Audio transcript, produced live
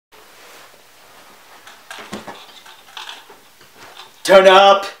Turn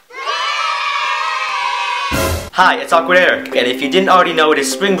up! Hi, it's Awkward Eric, and if you didn't already know, it is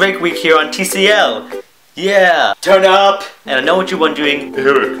spring break week here on TCL. Yeah! Turn up! And I know what you're wondering.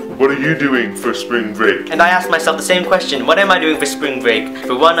 Eric, what are you doing for spring break? And I asked myself the same question, what am I doing for spring break?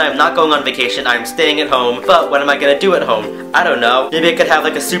 For one, I'm not going on vacation, I'm staying at home, but what am I gonna do at home? I don't know. Maybe I could have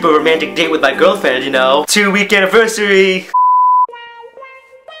like a super romantic date with my girlfriend, you know? 2-week anniversary!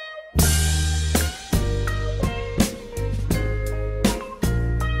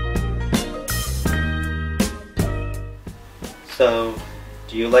 So,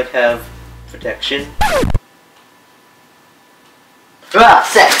 do you like have protection? Ah,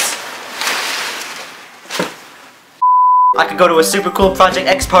 sex! I could go to a super cool Project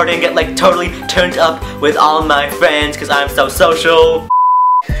X party and get like totally turned up with all my friends cause I'm so social.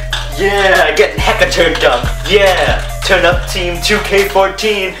 Yeah, getting hecka turned up. Yeah, turn up team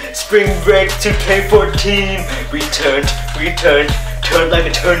 2K14, spring break 2K14. Returned, turned like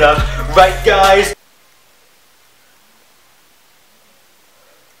a turn up. Right guys?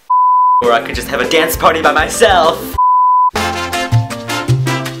 Or I could just have a dance party by myself.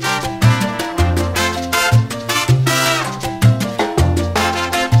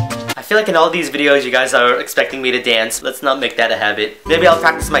 I feel like in all these videos you guys are expecting me to dance. Let's not make that a habit. Maybe I'll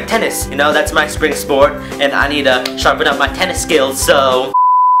practice my tennis. You know, that's my spring sport, and I need to sharpen up my tennis skills, so...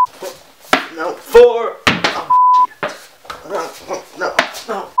 No, 4... No.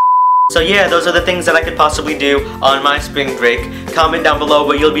 So yeah, those are the things that I could possibly do on my spring break. Comment down below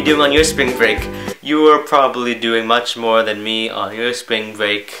what you'll be doing on your spring break. You are probably doing much more than me on your spring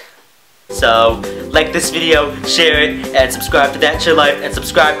break. So, like this video, share it, and subscribe to ThatChillLife, and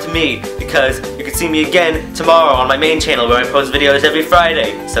subscribe to me, because you can see me again tomorrow on my main channel where I post videos every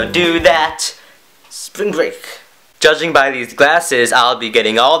Friday. So do that. Spring break. Judging by these glasses, I'll be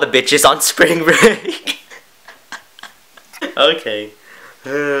getting all the bitches on spring break. Okay.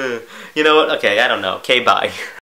 You know what? Okay, I don't know. Okay, bye.